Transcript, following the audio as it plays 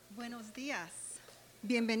Buenos días.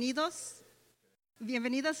 Bienvenidos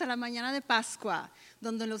a la mañana de Pascua,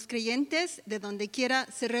 donde los creyentes de donde quiera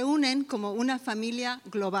se reúnen como una familia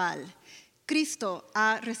global. Cristo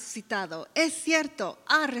ha resucitado. Es cierto,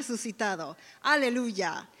 ha resucitado.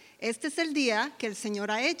 Aleluya. Este es el día que el Señor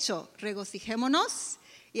ha hecho. Regocijémonos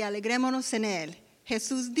y alegrémonos en él.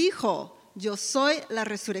 Jesús dijo, yo soy la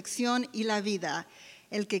resurrección y la vida.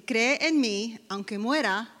 El que cree en mí, aunque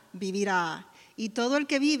muera, vivirá. Y todo el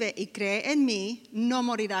que vive y cree en mí, no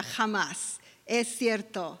morirá jamás. Es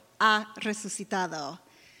cierto, ha resucitado.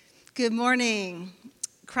 Good morning.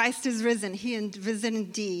 Christ is risen. He is risen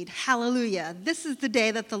indeed. Hallelujah. This is the day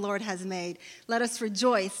that the Lord has made. Let us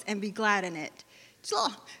rejoice and be glad in it.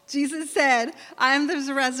 Jesus said, I am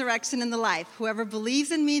the resurrection and the life. Whoever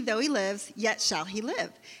believes in me, though he lives, yet shall he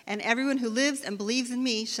live. And everyone who lives and believes in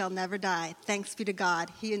me shall never die. Thanks be to God.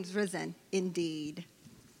 He is risen indeed.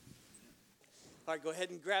 All right, go ahead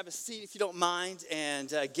and grab a seat if you don't mind.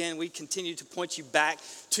 And again, we continue to point you back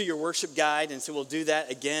to your worship guide. And so we'll do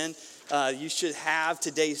that again. You should have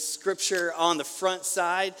today's scripture on the front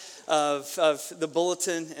side of the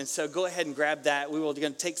bulletin. And so go ahead and grab that. We will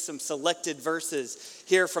going to take some selected verses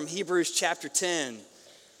here from Hebrews chapter 10.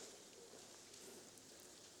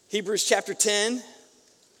 Hebrews chapter 10,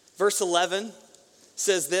 verse 11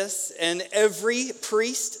 says this, and every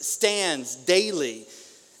priest stands daily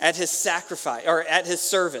at his sacrifice or at his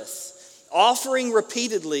service, offering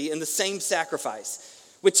repeatedly in the same sacrifice,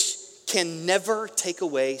 which can never take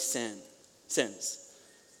away sins.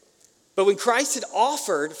 But when Christ had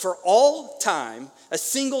offered for all time a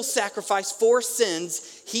single sacrifice for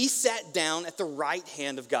sins, he sat down at the right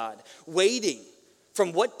hand of God, waiting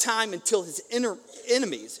from what time until his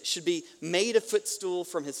enemies should be made a footstool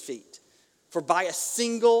from his feet. For by a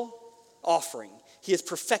single offering, he has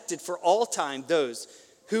perfected for all time those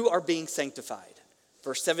who are being sanctified.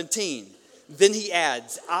 Verse 17, then he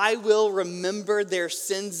adds, I will remember their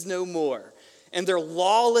sins no more, and their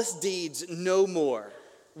lawless deeds no more.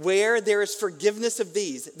 Where there is forgiveness of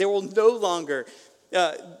these, there is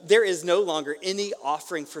no longer any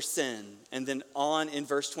offering for sin. And then on in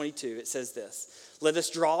verse 22, it says this, let us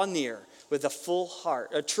draw near with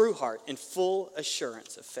a true heart and full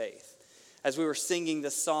assurance of faith. As we were singing the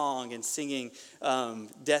song and singing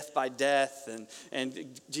death by death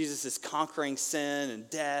and Jesus is conquering sin and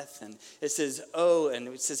death. And it says, and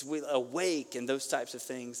it says we awake and those types of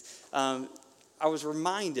things. I was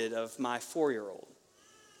reminded of my 4-year-old.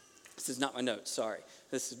 This is not my notes, sorry.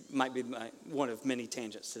 Might be one of many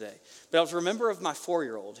tangents today. But I was remember of my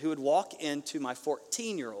 4-year-old who would walk into my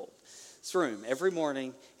 14-year-old's room every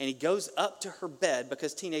morning, and he goes up to her bed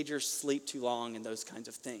because teenagers sleep too long and those kinds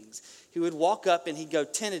of things. He would walk up and he'd go,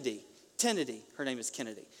 Kennedy, her name is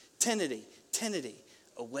Kennedy, Kennedy,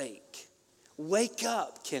 awake. Wake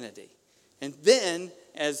up, Kennedy. And then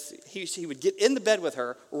as he would get in the bed with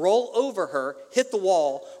her, roll over her, hit the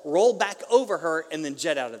wall, roll back over her, and then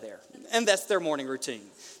jet out of there. And that's their morning routine.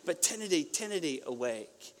 But Kennedy,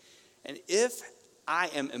 awake. And if I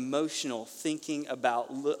am emotional thinking about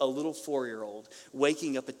a little 4-year-old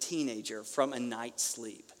waking up a teenager from a night's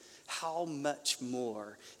sleep, how much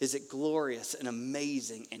more is it glorious and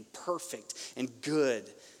amazing and perfect and good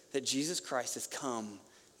that Jesus Christ has come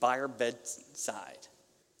by our bedside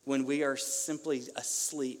when we are simply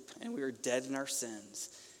asleep and we are dead in our sins,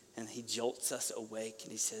 and he jolts us awake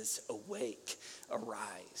and he says, awake,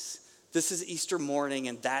 arise. This is Easter morning,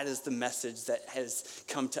 and that is the message that has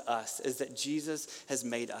come to us, is that Jesus has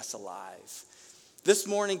made us alive. This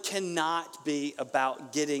morning cannot be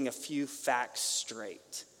about getting a few facts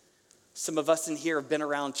straight. Some of us in here have been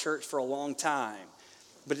around church for a long time,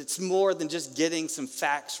 but it's more than just getting some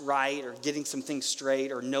facts right or getting some things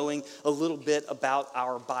straight or knowing a little bit about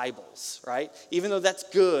our Bibles, right? Even though that's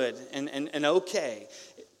good and okay,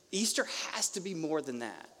 Easter has to be more than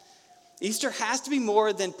that. Easter has to be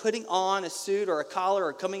more than putting on a suit or a collar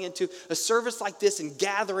or coming into a service like this and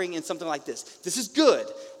gathering in something like this. This is good.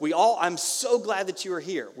 I'm so glad that you are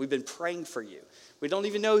here. We've been praying for you. We don't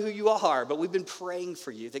even know who you are, but we've been praying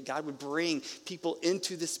for you that God would bring people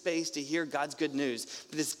into this space to hear God's good news.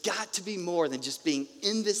 But it's got to be more than just being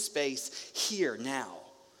in this space here now.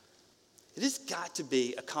 It has got to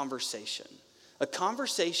be a conversation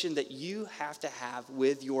that you have to have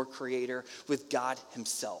with your Creator, with God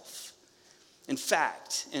himself. In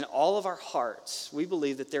fact, in all of our hearts, we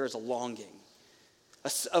believe that there is a longing,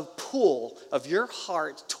 a pull of your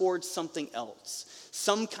heart towards something else,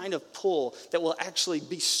 some kind of pull that will actually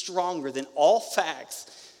be stronger than all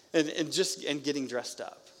facts and getting dressed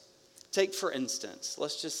up. Take, for instance,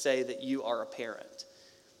 let's just say that you are a parent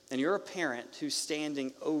and you're a parent who's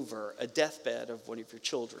standing over a deathbed of one of your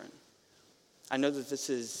children, I know that this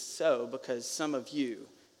is so because some of you,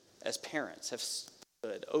 as parents, have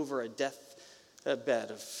stood over a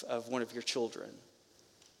deathbed of one of your children.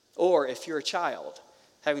 Or if you're a child,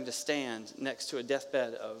 having to stand next to a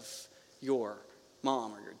deathbed of your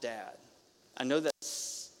mom or your dad. I know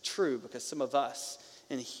that's true because some of us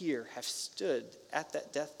in here have stood at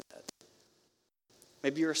that deathbed.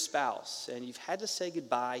 Maybe you're a spouse and you've had to say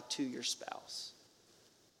goodbye to your spouse.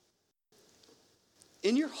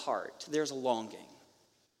 In your heart, there's a longing.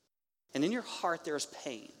 And in your heart, there's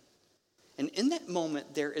pain. And in that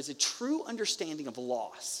moment, there is a true understanding of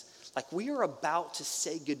loss. Like we are about to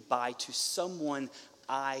say goodbye to someone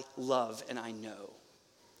I love and I know.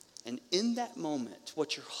 And in that moment,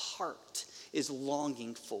 what your heart is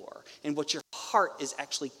longing for and what your heart is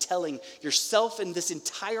actually telling yourself and this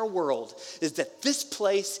entire world is that this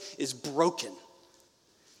place is broken.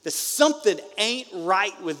 That something ain't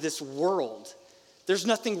right with this world. There's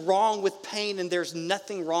nothing wrong with pain and there's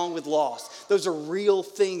nothing wrong with loss. Those are real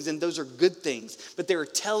things and those are good things. But they're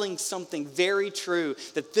telling something very true,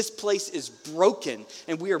 that this place is broken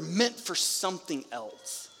and we are meant for something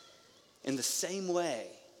else. In the same way,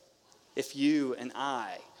 if you and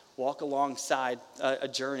I walk alongside a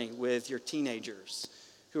journey with your teenagers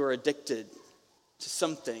who are addicted to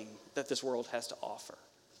something that this world has to offer,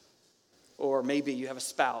 or maybe you have a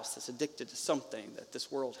spouse that's addicted to something that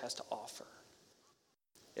this world has to offer.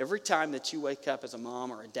 Every time that you wake up as a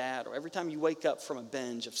mom or a dad, or every time you wake up from a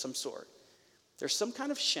binge of some sort, there's some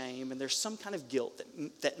kind of shame and there's some kind of guilt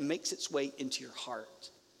that makes its way into your heart.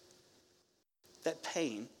 That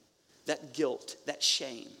pain, that guilt, that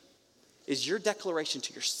shame is your declaration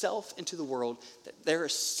to yourself and to the world that there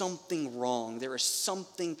is something wrong, there is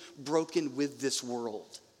something broken with this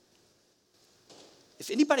world.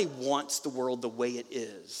 If anybody wants the world the way it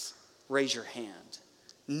is, raise your hand.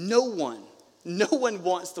 No one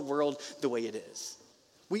wants the world the way it is.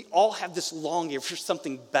 We all have this longing for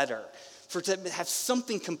something better, to have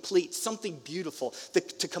something complete, something beautiful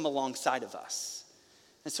to come alongside of us.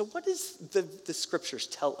 And so what does the scriptures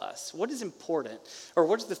tell us? What is important, or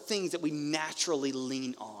what are the things that we naturally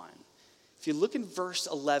lean on? If you look in verse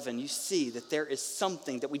 11, you see that there is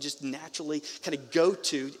something that we just naturally kind of go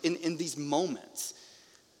to in these moments.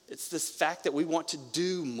 It's this fact that we want to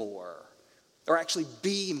do more, or actually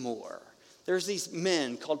be more. There's these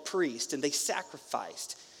men called priests, and they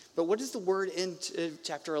sacrificed. But what is the word in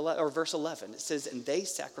chapter 11 or verse 11? It says, and they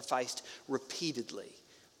sacrificed repeatedly,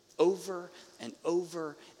 over and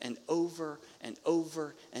over and over and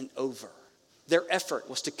over and over. Their effort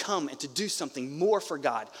was to come and to do something more for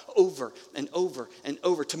God over and over and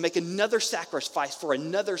over, to make another sacrifice for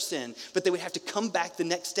another sin. But they would have to come back the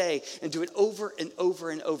next day and do it over and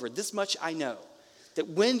over and over. This much I know, that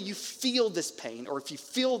when you feel this pain, or if you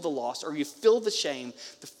feel the loss, or you feel the shame,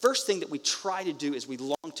 the first thing that we try to do is we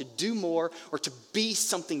long to do more or to be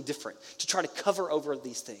something different, to try to cover over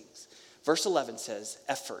these things. Verse 11 says,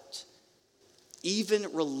 effort. Even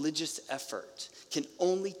religious effort can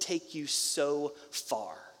only take you so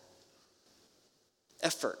far.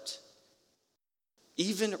 Effort.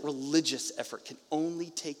 Even religious effort can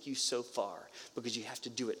only take you so far because you have to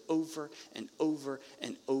do it over and over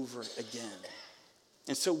and over again.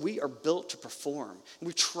 And so we are built to perform.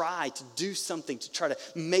 We try to do something to try to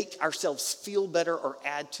make ourselves feel better or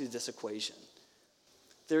add to this equation.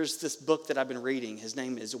 There's this book that I've been reading. His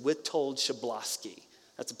name is Witold Szablowski.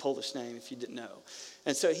 That's a Polish name if you didn't know.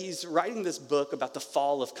 And so he's writing this book about the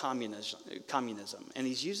fall of communism. And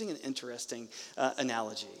he's using an interesting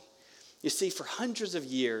analogy. You see, for hundreds of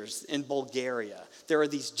years in Bulgaria, there are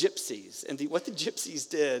these gypsies. And what the gypsies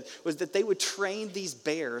did was that they would train these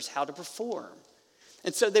bears how to perform.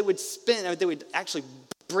 And so they would actually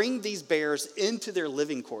bring these bears into their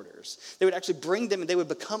living quarters. They would actually bring them and they would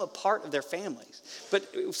become a part of their families. But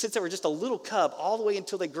since they were just a little cub, all the way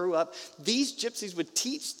until they grew up, these gypsies would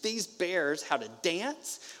teach these bears how to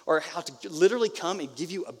dance or how to literally come and give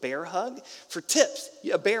you a bear hug. For tips,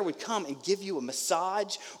 a bear would come and give you a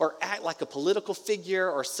massage or act like a political figure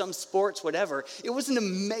or some sports, whatever. It was an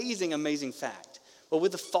amazing, amazing fact. Well,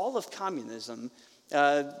 with the fall of communism,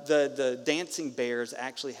 the dancing bears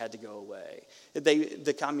actually had to go away.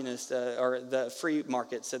 The communists or the free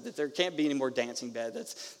market said that there can't be any more dancing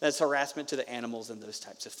bears. That's harassment to the animals and those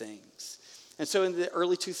types of things. And so in the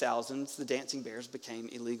early 2000s, the dancing bears became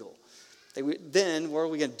illegal. Then what are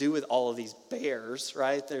we going to do with all of these bears,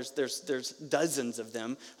 right? There's dozens of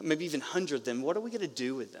them, maybe even hundreds of them. What are we going to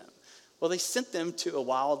do with them? Well, they sent them to a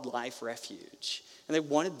wildlife refuge, and they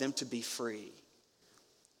wanted them to be free.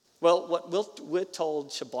 Well, what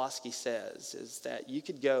Witold Shablowski says is that you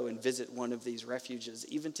could go and visit one of these refuges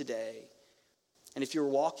even today. And if you were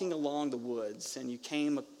walking along the woods and you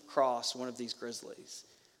came across one of these grizzlies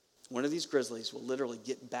will literally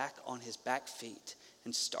get back on his back feet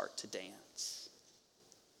and start to dance.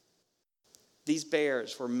 These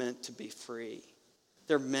bears were meant to be free.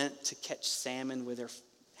 They're meant to catch salmon with their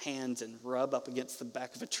hands and rub up against the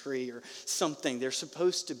back of a tree or something. They're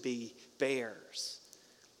supposed to be bears,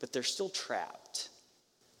 but they're still trapped.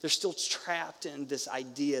 They're still trapped in this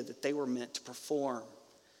idea that they were meant to perform.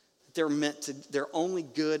 They're meant to, their only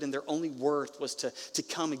good and their only worth was to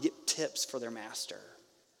come and get tips for their master.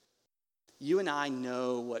 You and I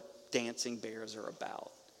know what dancing bears are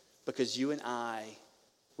about because you and I,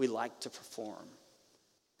 we like to perform.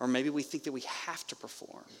 Or maybe we think that we have to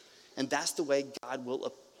perform. And that's the way God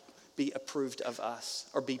will be approved of us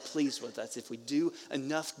or be pleased with us if we do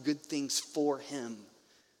enough good things for him.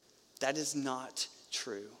 That is not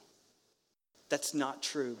true. That's not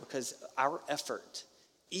true because our effort,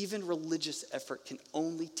 even religious effort, can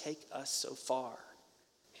only take us so far.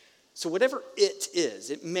 So whatever it is,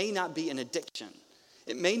 it may not be an addiction.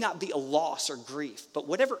 It may not be a loss or grief, but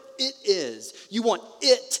whatever it is, you want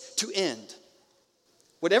it to end.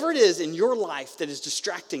 Whatever it is in your life that is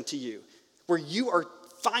distracting to you, where you are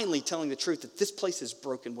finally telling the truth that this place is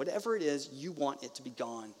broken, whatever it is, you want it to be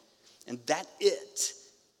gone. And that it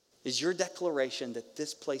is your declaration that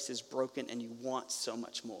this place is broken and you want so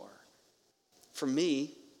much more. For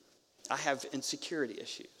me, I have insecurity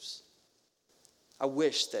issues. I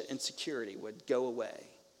wish that insecurity would go away.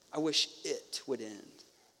 I wish it would end.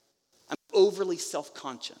 I'm overly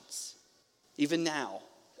self-conscious. Even now,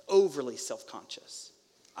 overly self-conscious.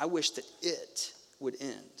 I wish that it would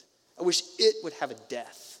end. I wish it would have a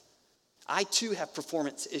death. I too have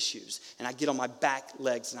performance issues, and I get on my back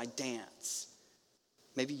legs and I dance.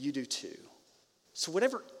 Maybe you do too. So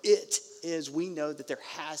whatever it is, we know that there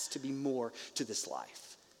has to be more to this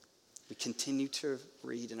life. We continue to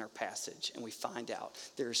read in our passage, and we find out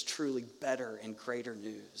there is truly better and greater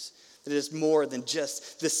news. That it is more than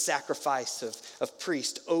just this sacrifice of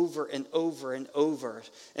priest over and over and over.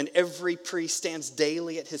 And every priest stands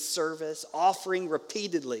daily at his service, offering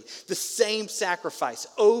repeatedly the same sacrifice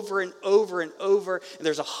over and over and over. And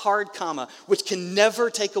there's a hard comma, which can never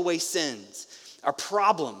take away sins. Our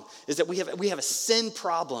problem is that we have a sin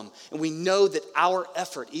problem, and we know that our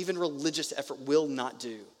effort, even religious effort, will not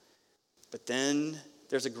do. But then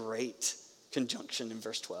there's a great conjunction in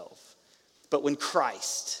verse 12. But when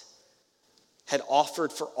Christ had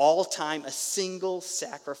offered for all time a single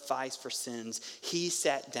sacrifice for sins, he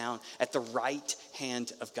sat down at the right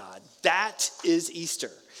hand of God. That is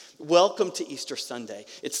Easter. Welcome to Easter Sunday.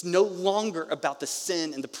 It's no longer about the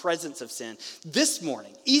sin and the presence of sin. This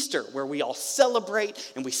morning, Easter, where we all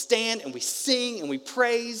celebrate and we stand and we sing and we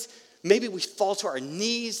praise, maybe we fall to our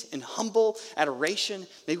knees in humble adoration.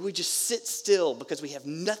 Maybe we just sit still because we have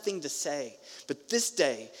nothing to say. But this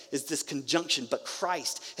day is this conjunction. But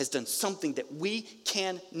Christ has done something that we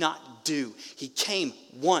cannot do. He came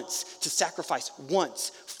once to sacrifice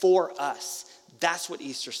once for us. That's what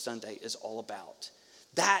Easter Sunday is all about.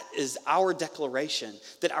 That is our declaration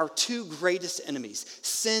that our two greatest enemies,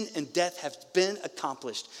 sin and death, have been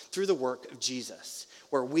accomplished through the work of Jesus.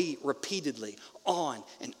 Where we repeatedly, on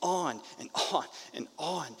and on and on and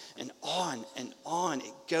on and on and on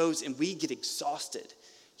it goes, and we get exhausted.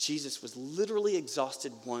 Jesus was literally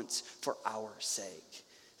exhausted once for our sake.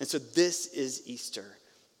 And so this is Easter,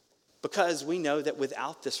 because we know that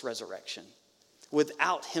without this resurrection,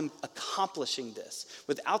 without him accomplishing this,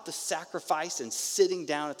 without the sacrifice and sitting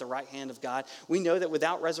down at the right hand of God, we know that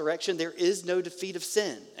without resurrection, there is no defeat of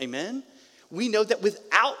sin. Amen? We know that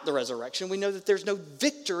without the resurrection, we know that there's no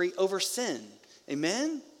victory over sin.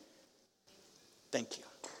 Amen? Thank you.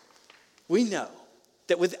 We know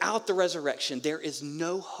that without the resurrection, there is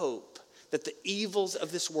no hope that the evils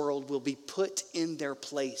of this world will be put in their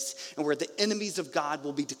place and where the enemies of God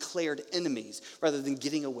will be declared enemies rather than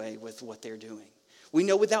getting away with what they're doing. We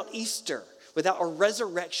know without Easter, without a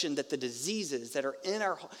resurrection, that the diseases that are in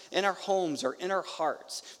our homes or in our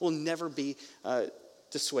hearts will never be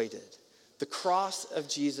dissuaded. The cross of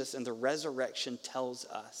Jesus and the resurrection tells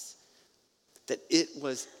us that it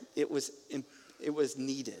was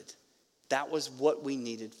needed. That was what we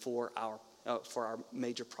needed for our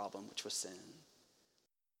major problem, which was sin.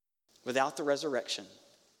 Without the resurrection,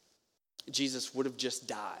 Jesus would have just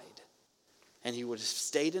died, and he would have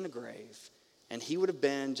stayed in a grave, and he would have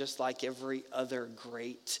been just like every other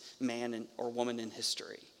great man or woman in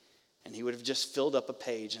history, and he would have just filled up a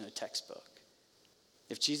page in a textbook.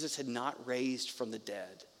 If Jesus had not raised from the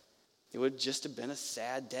dead, It would just have been a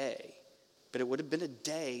sad day, but it would have been a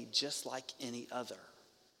day just like any other.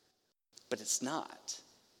 But it's not.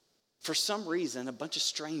 For some reason, a bunch of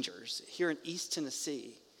strangers here in East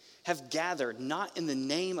Tennessee have gathered not in the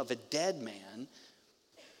name of a dead man,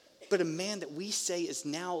 but a man that we say is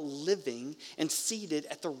now living and seated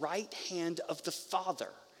at the right hand of the Father.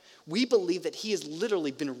 We believe that he has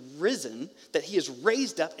literally been risen, that he is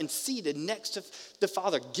raised up and seated next to the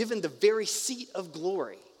Father, given the very seat of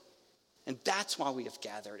glory. And that's why we have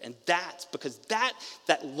gathered. And that's because that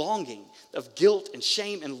longing of guilt and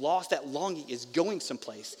shame and loss, that longing is going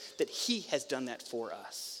someplace, that he has done that for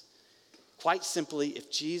us. Quite simply,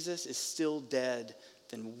 if Jesus is still dead,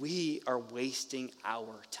 then we are wasting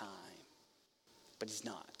our time. But he's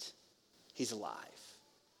not. He's alive.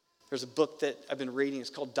 There's a book that I've been reading. It's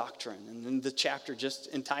called Doctrine. And in the chapter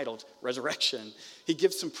just entitled Resurrection, he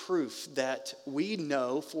gives some proof that we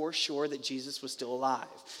know for sure that Jesus was still alive.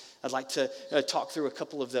 I'd like to talk through a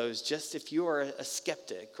couple of those, just if you are a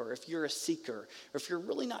skeptic or if you're a seeker or if you're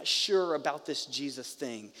really not sure about this Jesus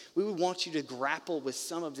thing, we would want you to grapple with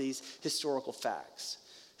some of these historical facts.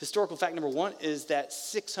 Historical fact number one is that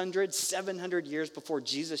 600, 700 years before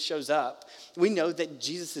Jesus shows up, we know that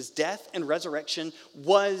Jesus' death and resurrection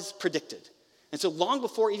was predicted. And so long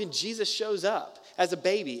before even Jesus shows up as a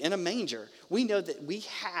baby in a manger, we know that we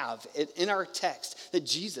have it in our text that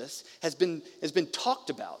Jesus has been talked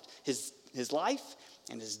about, his life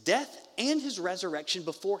and his death and his resurrection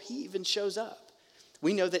before he even shows up.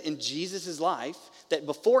 We know that in Jesus' life, that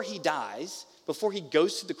before he dies, before he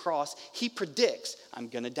goes to the cross, he predicts, I'm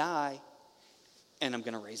going to die and I'm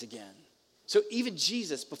going to raise again. So even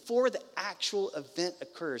Jesus, before the actual event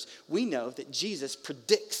occurs, we know that Jesus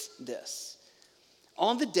predicts this.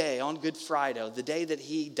 On the day, on Good Friday, the day that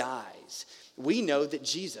he dies, we know that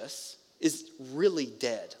Jesus is really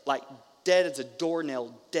dead, like dead as a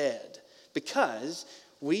doornail dead, because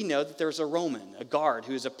we know that there's a Roman, a guard,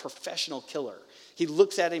 who is a professional killer. He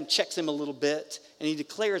looks at him, checks him a little bit, and he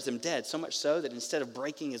declares him dead, so much so that instead of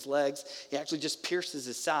breaking his legs, he actually just pierces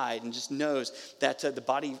his side and just knows that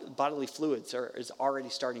the bodily fluids is already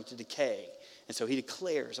starting to decay. And so he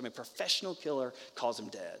declares, a professional killer calls him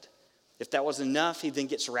dead. If that wasn't enough, he then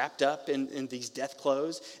gets wrapped up in these death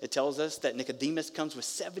clothes. It tells us that Nicodemus comes with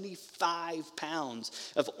 75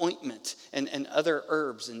 pounds of ointment and other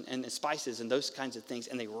herbs and spices and those kinds of things.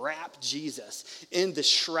 And they wrap Jesus in the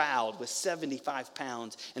shroud with 75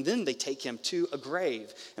 pounds. And then they take him to a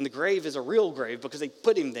grave. And the grave is a real grave because they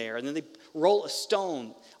put him there. And then they roll a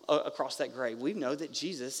stone across that grave. We know that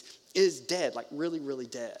Jesus is dead, like really, really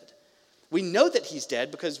dead. We know that he's dead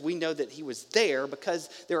because we know that he was there, because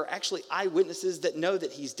there are actually eyewitnesses that know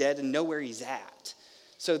that he's dead and know where he's at.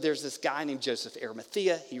 So there's this guy named Joseph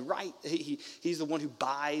Arimathea. He's the one who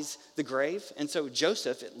buys the grave. And so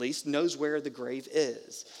Joseph, at least, knows where the grave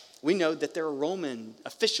is. We know that there are Roman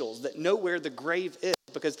officials that know where the grave is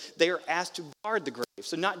because they are asked to guard the grave.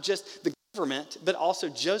 So not just the government, but also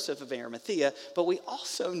Joseph of Arimathea. But we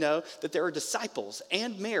also know that there are disciples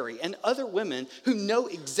and Mary and other women who know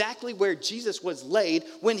exactly where Jesus was laid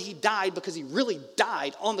when he died, because he really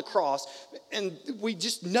died on the cross. And we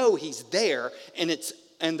just know he's there, and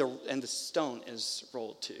the stone is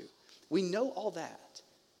rolled too. We know all that.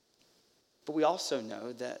 But we also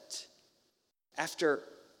know that after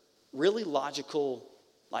really logical,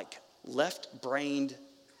 left-brained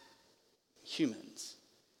humans,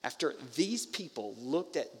 after these people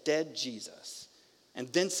looked at dead Jesus and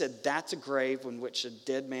then said that's a grave in which a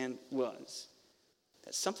dead man was,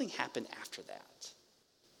 that something happened after that.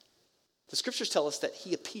 The scriptures tell us that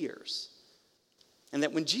he appears. And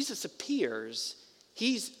that when Jesus appears,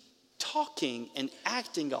 he's talking and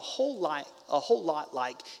acting a whole lot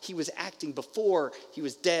like he was acting before he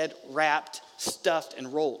was dead, wrapped, stuffed,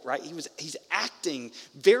 and rolled, right? He's acting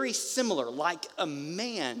very similar, like a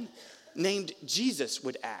man named Jesus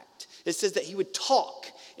would act. It says that he would talk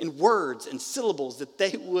in words and syllables that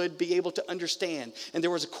they would be able to understand. And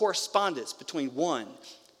there was a correspondence between one,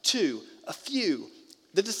 two, a few,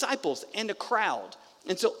 the disciples, and a crowd.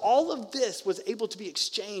 And so all of this was able to be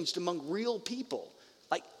exchanged among real people,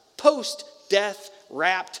 like post-death,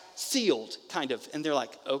 wrapped, sealed, kind of. And they're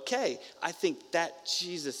like, okay, I think that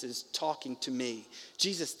Jesus is talking to me.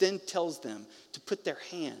 Jesus then tells them to put their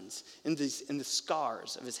hands in the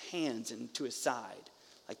scars of his hands and to his side.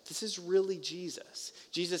 Like, this is really Jesus.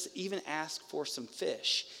 Jesus even asked for some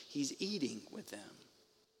fish. He's eating with them.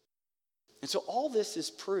 And so all this is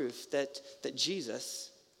proof that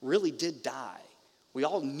Jesus really did die We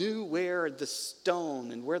all knew where the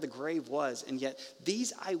stone and where the grave was, and yet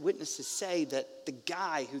these eyewitnesses say that the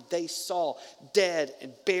guy who they saw dead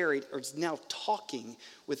and buried is now talking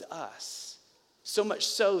with us. So much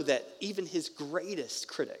so that even his greatest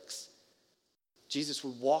critics, Jesus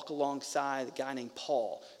would walk alongside a guy named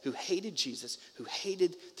Paul, who hated Jesus, who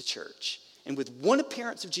hated the church. And with one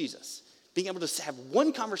appearance of Jesus, being able to have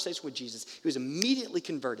one conversation with Jesus, he was immediately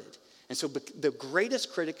converted. And so the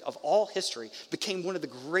greatest critic of all history became one of the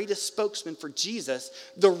greatest spokesmen for Jesus,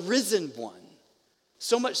 the risen one.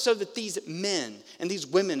 So much so that these men and these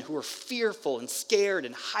women who were fearful and scared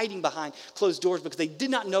and hiding behind closed doors because they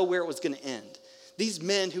did not know where it was going to end. These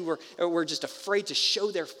men who were just afraid to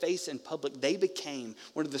show their face in public, they became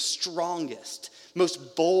one of the strongest,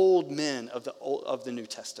 most bold men of the New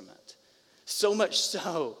Testament. So much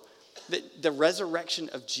so that the resurrection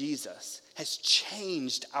of Jesus has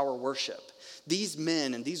changed our worship. These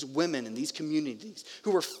men and these women and these communities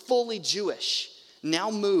who were fully Jewish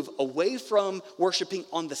now move away from worshiping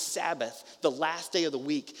on the Sabbath, the last day of the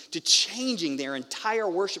week, to changing their entire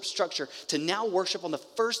worship structure to now worship on the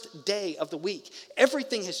first day of the week.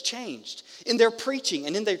 Everything has changed. In their preaching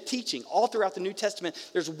and in their teaching, all throughout the New Testament,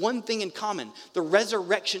 there's one thing in common: the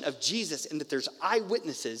resurrection of Jesus, and that there's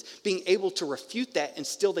eyewitnesses being able to refute that, and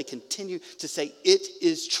still they continue to say it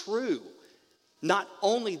is true. Not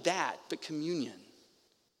only that, but communion.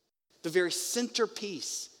 The very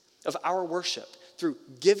centerpiece of our worship, through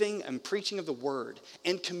giving and preaching of the word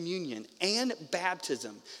and communion and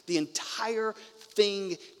baptism, the entire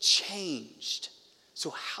thing changed.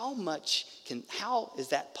 So how is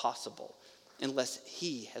that possible unless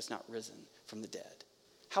he has not risen from the dead?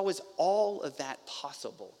 How is all of that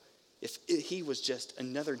possible if he was just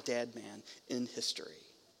another dead man in history?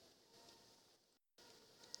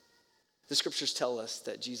 The scriptures tell us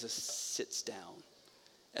that Jesus sits down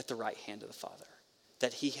at the right hand of the Father,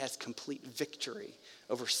 that he has complete victory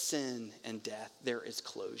over sin and death. There is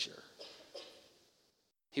closure.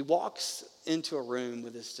 He walks into a room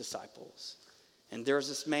with his disciples, and there's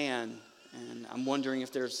this man, and I'm wondering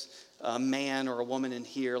if there's a man or a woman in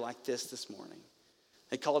here like this morning.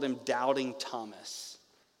 They called him Doubting Thomas.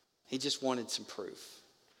 He just wanted some proof.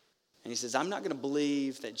 And he says, I'm not going to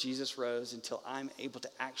believe that Jesus rose until I'm able to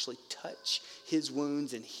actually touch his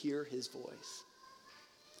wounds and hear his voice.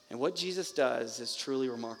 And what Jesus does is truly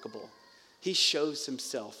remarkable. He shows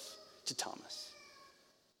himself to Thomas.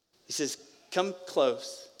 He says, come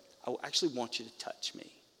close. I actually want you to touch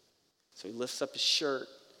me. So he lifts up his shirt,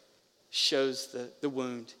 shows the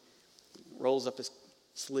wound, rolls up his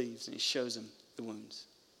sleeves, and he shows him the wounds.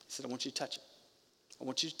 He said, I want you to touch it. I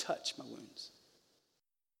want you to touch my wounds.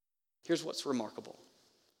 Here's what's remarkable.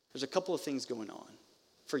 There's a couple of things going on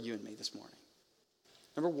for you and me this morning.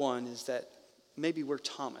 Number one is that maybe we're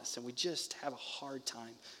Thomas and we just have a hard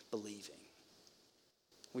time believing.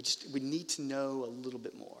 We need to know a little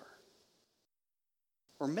bit more.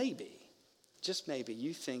 Or maybe, just maybe,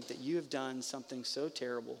 you think that you have done something so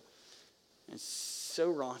terrible and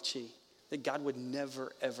so raunchy that God would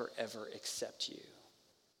never, ever, ever accept you.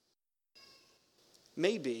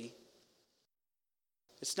 Maybe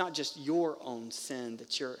it's not just your own sin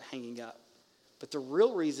that you're hanging up, but the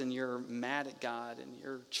real reason you're mad at God and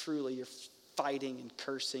you're fighting and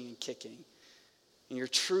cursing and kicking, and you're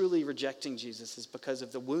truly rejecting Jesus is because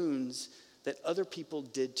of the wounds that other people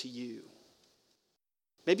did to you.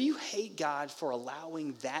 Maybe you hate God for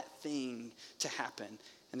allowing that thing to happen,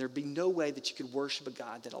 and there'd be no way that you could worship a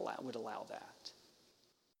God that would allow that.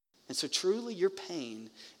 And so truly your pain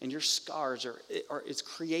and your scars it's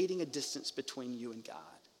creating a distance between you and God.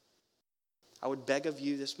 I would beg of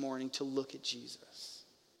you this morning to look at Jesus,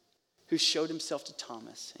 who showed himself to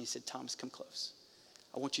Thomas, and he said, Thomas, come close.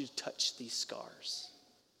 I want you to touch these scars.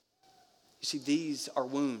 You see, these are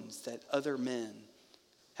wounds that other men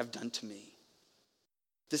have done to me.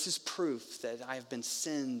 This is proof that I have been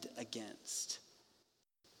sinned against.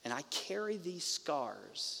 And I carry these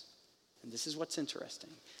scars, and this is what's interesting.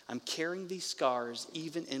 I'm carrying these scars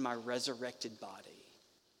even in my resurrected body.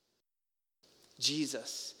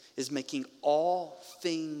 Jesus is making all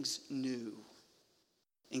things new,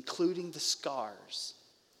 including the scars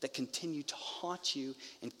that continue to haunt you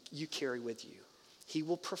and you carry with you. He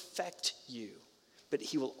will perfect you, but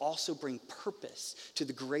he will also bring purpose to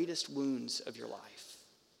the greatest wounds of your life.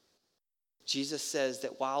 Jesus says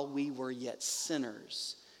that while we were yet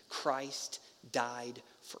sinners, Christ died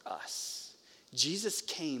for us. Jesus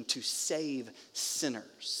came to save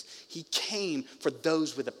sinners. He came for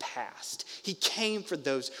those with a past. He came for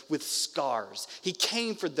those with scars. He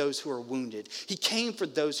came for those who are wounded. He came for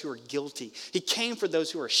those who are guilty. He came for those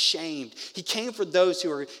who are ashamed. He came for those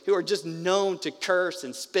who are just known to curse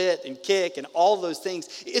and spit and kick and all those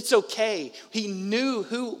things. It's okay. He knew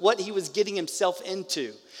what he was getting himself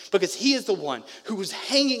into, because he is the one who was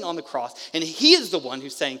hanging on the cross, and he is the one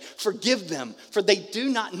who's saying, forgive them, for they do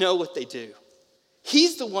not know what they do.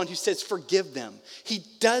 He's the one who says, forgive them. He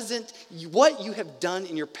doesn't, what you have done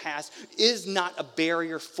in your past is not a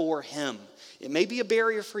barrier for him. It may be a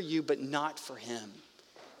barrier for you, but not for him.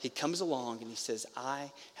 He comes along and he says,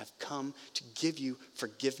 I have come to give you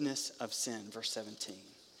forgiveness of sin. Verse 17.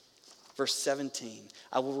 Verse 17,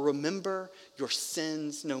 I will remember your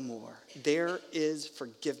sins no more. There is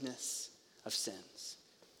forgiveness of sins.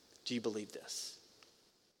 Do you believe this?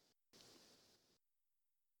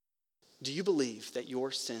 Do you believe that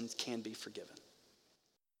your sins can be forgiven?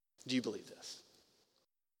 Do you believe this?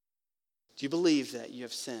 Do you believe that you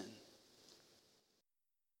have sinned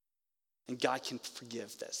and God can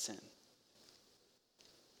forgive that sin?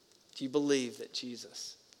 Do you believe that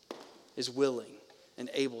Jesus is willing and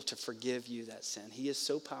able to forgive you that sin? He is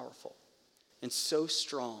so powerful and so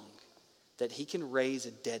strong that he can raise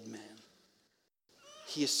a dead man.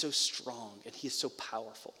 He is so strong and he is so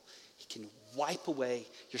powerful. He can wipe away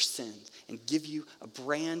your sins and give you a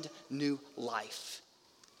brand new life.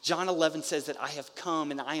 John 11 says that I have come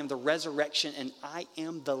and I am the resurrection and I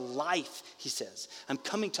am the life, he says. I'm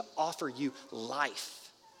coming to offer you life.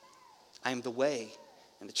 I am the way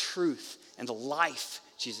and the truth and the life,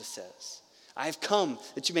 Jesus says. I have come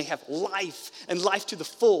that you may have life and life to the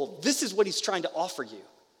full. This is what he's trying to offer you.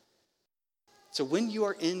 So when you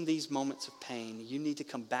are in these moments of pain, you need to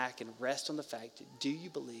come back and rest on the fact, do you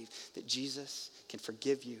believe that Jesus can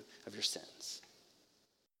forgive you of your sins?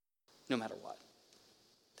 No matter what.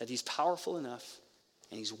 That he's powerful enough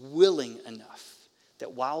and he's willing enough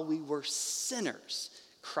that while we were sinners,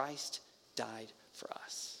 Christ died for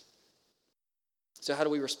us. So how do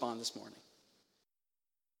we respond this morning?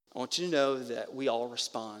 I want you to know that we all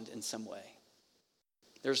respond in some way.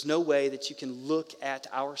 There's no way that you can look at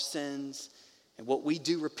our sins and what we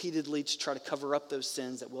do repeatedly to try to cover up those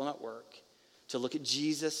sins that will not work, to look at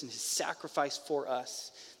Jesus and his sacrifice for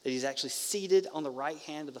us, that he's actually seated on the right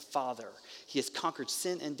hand of the Father. He has conquered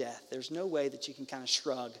sin and death. There's no way that you can kind of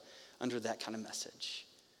shrug under that kind of message.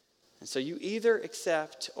 And so you either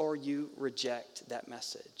accept or you reject that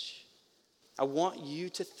message. I want you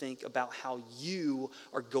to think about how you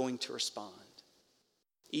are going to respond.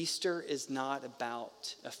 Easter is not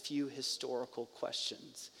about a few historical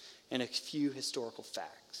questions and a few historical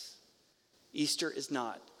facts. Easter is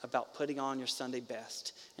not about putting on your Sunday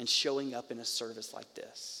best and showing up in a service like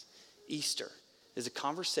this. Easter is a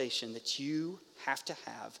conversation that you have to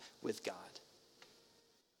have with God.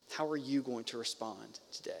 How are you going to respond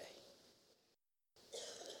today?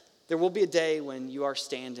 There will be a day when you are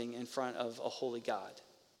standing in front of a holy God.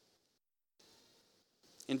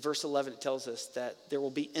 In verse 11, it tells us that there will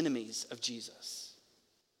be enemies of Jesus.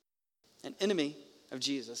 An enemy of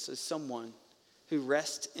Jesus is someone who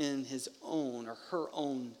rests in his own or her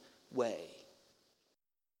own way,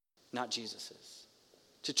 not Jesus's.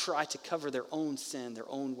 To try to cover their own sin, their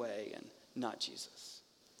own way, and not Jesus.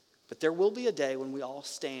 But there will be a day when we all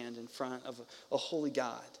stand in front of a holy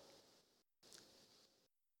God.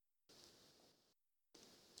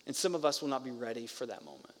 And some of us will not be ready for that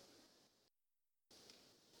moment.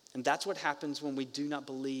 And that's what happens when we do not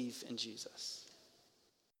believe in Jesus.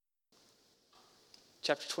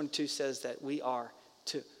 Chapter 22 says that we are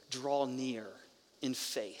to draw near in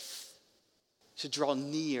faith, to draw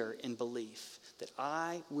near in belief, that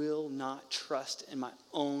I will not trust in my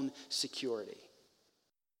own security.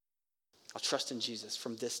 I'll trust in Jesus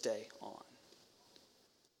from this day on.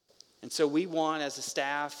 And so we want, as a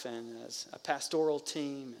staff and as a pastoral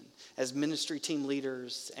team and as ministry team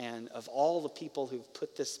leaders and of all the people who've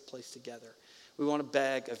put this place together, we want to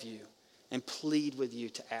beg of you and plead with you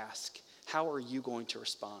to ask, how are you going to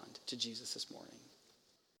respond to Jesus this morning?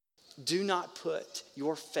 Do not put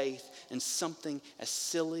your faith in something as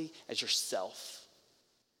silly as yourself,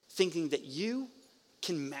 thinking that you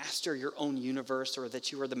can master your own universe or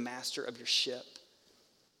that you are the master of your ship.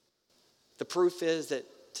 The proof is that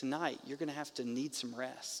tonight you're going to have to need some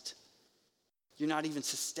rest. You're not even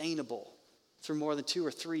sustainable through more than 2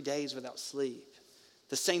 or 3 days without sleep.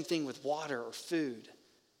 The same thing with water or food.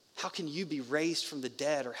 How can you be raised from the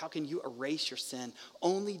dead, or how can you erase your sin?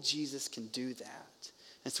 Only Jesus can do that.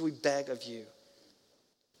 And so we beg of you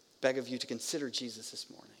to consider Jesus this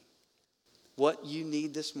morning. What you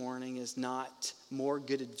need this morning is not more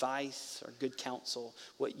good advice or good counsel.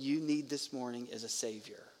 What you need this morning is a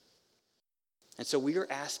Savior. And so we are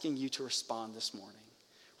asking you to respond this morning.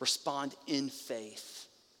 Respond in faith.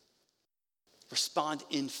 Respond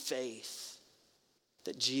in faith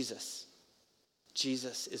that Jesus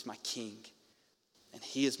is my King, and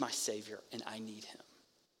he is my Savior, and I need him.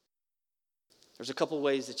 There's a couple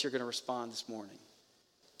ways that you're going to respond this morning.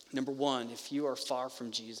 Number one, if you are far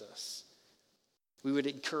from Jesus, we would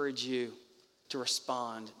encourage you to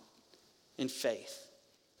respond in faith.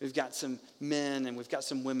 We've got some men and we've got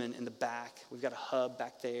some women in the back. We've got a hub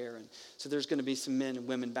back there. And so there's going to be some men and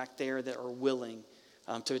women back there that are willing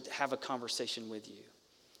to have a conversation with you.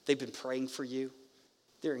 They've been praying for you.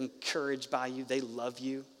 They're encouraged by you. They love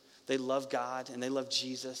you. They love God and they love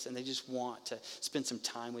Jesus, and they just want to spend some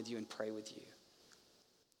time with you and pray with you.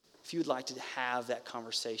 If you would like to have that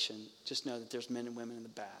conversation, just know that there's men and women in the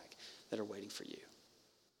back that are waiting for you.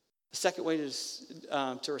 The second way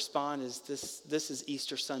to respond is this is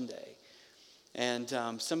Easter Sunday. And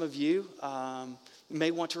some of you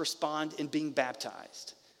may want to respond in being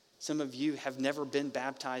baptized. Some of you have never been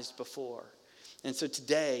baptized before. And so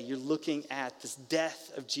today you're looking at this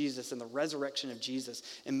death of Jesus and the resurrection of Jesus.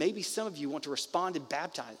 And maybe some of you want to respond in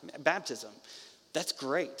baptism. That's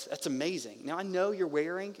great. That's amazing. Now, I know you're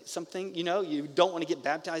wearing something, you don't want to get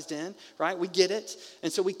baptized in, right? We get it.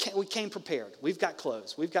 And so we came prepared. We've got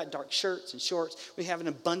clothes. We've got dark shirts and shorts. We have an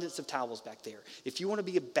abundance of towels back there. If you want to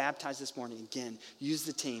be baptized this morning, again, use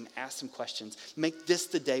the team, ask some questions. Make this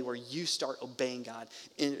the day where you start obeying God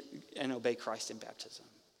and obey Christ in baptism.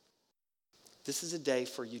 This is a day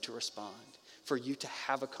for you to respond, for you to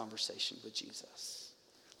have a conversation with Jesus.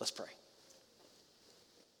 Let's pray.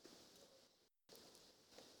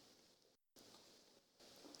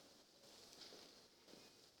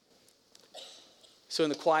 So in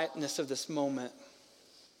the quietness of this moment,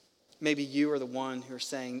 maybe you are the one who are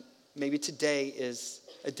saying, maybe today is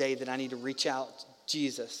a day that I need to reach out to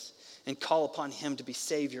Jesus and call upon him to be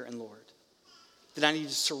Savior and Lord. That I need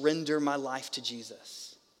to surrender my life to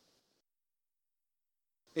Jesus.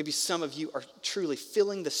 Maybe some of you are truly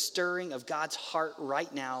feeling the stirring of God's heart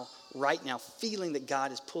right now, feeling that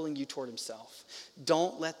God is pulling you toward himself.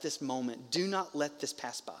 Don't let this moment, do not let this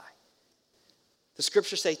pass by. The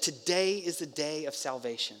scriptures say today is the day of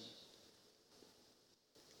salvation.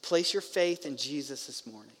 Place your faith in Jesus this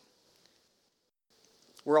morning.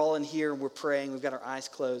 We're all in here and we're praying. We've got our eyes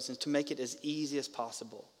closed. And to make it as easy as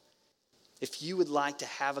possible, if you would like to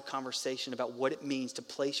have a conversation about what it means to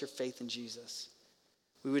place your faith in Jesus,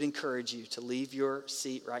 we would encourage you to leave your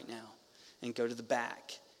seat right now and go to the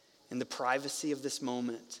back in the privacy of this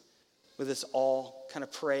moment with us all kind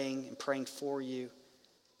of praying and praying for you.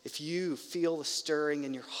 If you feel the stirring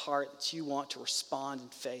in your heart that you want to respond in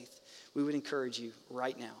faith, we would encourage you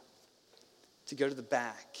right now to go to the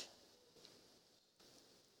back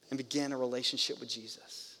and begin a relationship with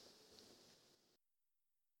Jesus.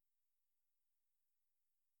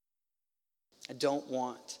 I don't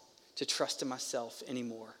want to trust in myself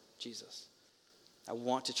anymore, Jesus. I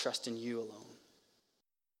want to trust in you alone.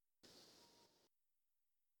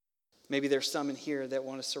 Maybe there's some in here that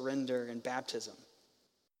want to surrender in baptism.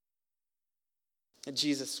 That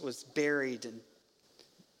Jesus was buried and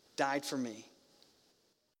died for me.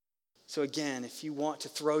 So again, if you want to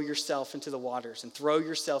throw yourself into the waters and throw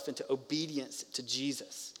yourself into obedience to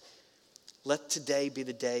Jesus, let today be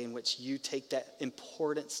the day in which you take that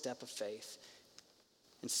important step of faith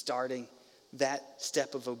and starting that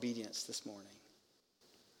step of obedience this morning.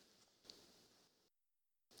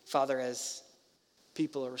 Father, as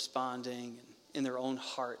people are responding in their own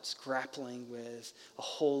hearts, grappling with a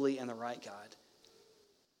holy and the right God,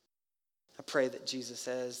 I pray that Jesus,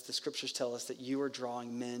 as the scriptures tell us, that you are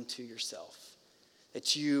drawing men to yourself,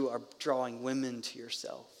 that you are drawing women to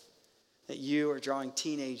yourself, that you are drawing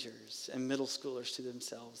teenagers and middle schoolers to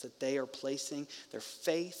themselves, that they are placing their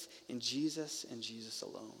faith in Jesus and Jesus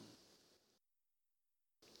alone.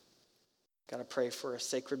 God, I pray for a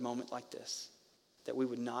sacred moment like this, that we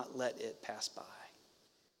would not let it pass by.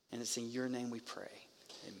 And it's in your name we pray.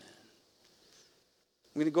 Amen.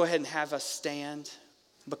 I'm going to go ahead and have us stand,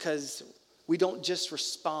 because we don't just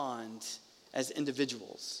respond as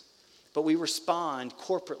individuals, but we respond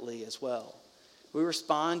corporately as well. We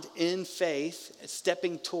respond in faith,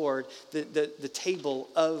 stepping toward the table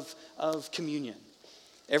of communion.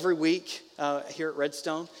 Every week here at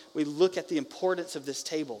Redstone, we look at the importance of this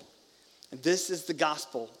table. And this is the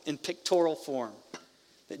gospel in pictorial form,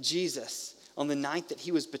 that Jesus, on the night that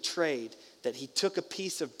he was betrayed, that he took a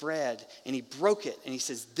piece of bread and he broke it and he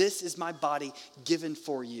says, "This is my body given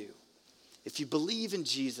for you." If you believe in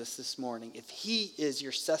Jesus this morning, if he is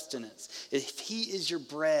your sustenance, if he is your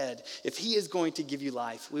bread, if he is going to give you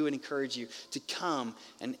life, we would encourage you to come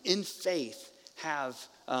and in faith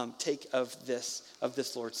take of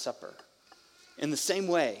this Lord's Supper. In the same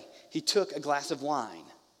way, he took a glass of wine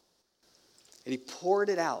and he poured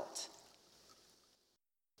it out.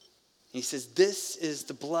 And he says, this is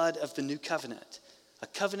the blood of the new covenant, a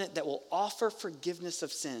covenant that will offer forgiveness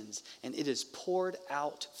of sins, and it is poured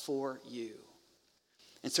out for you.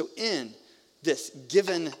 And so in this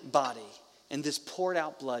given body and this poured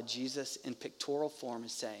out blood, Jesus in pictorial form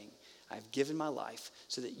is saying, I've given my life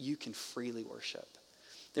so that you can freely worship.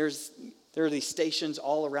 There are these stations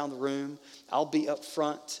all around the room. I'll be up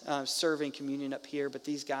front serving communion up here, but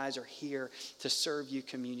these guys are here to serve you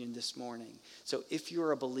communion this morning. So if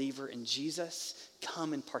you're a believer in Jesus,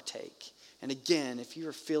 come and partake. And again, if you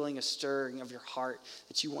are feeling a stirring of your heart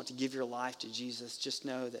that you want to give your life to Jesus, just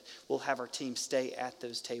know that we'll have our team stay at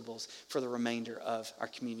those tables for the remainder of our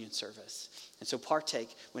communion service. And so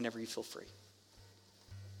partake whenever you feel free.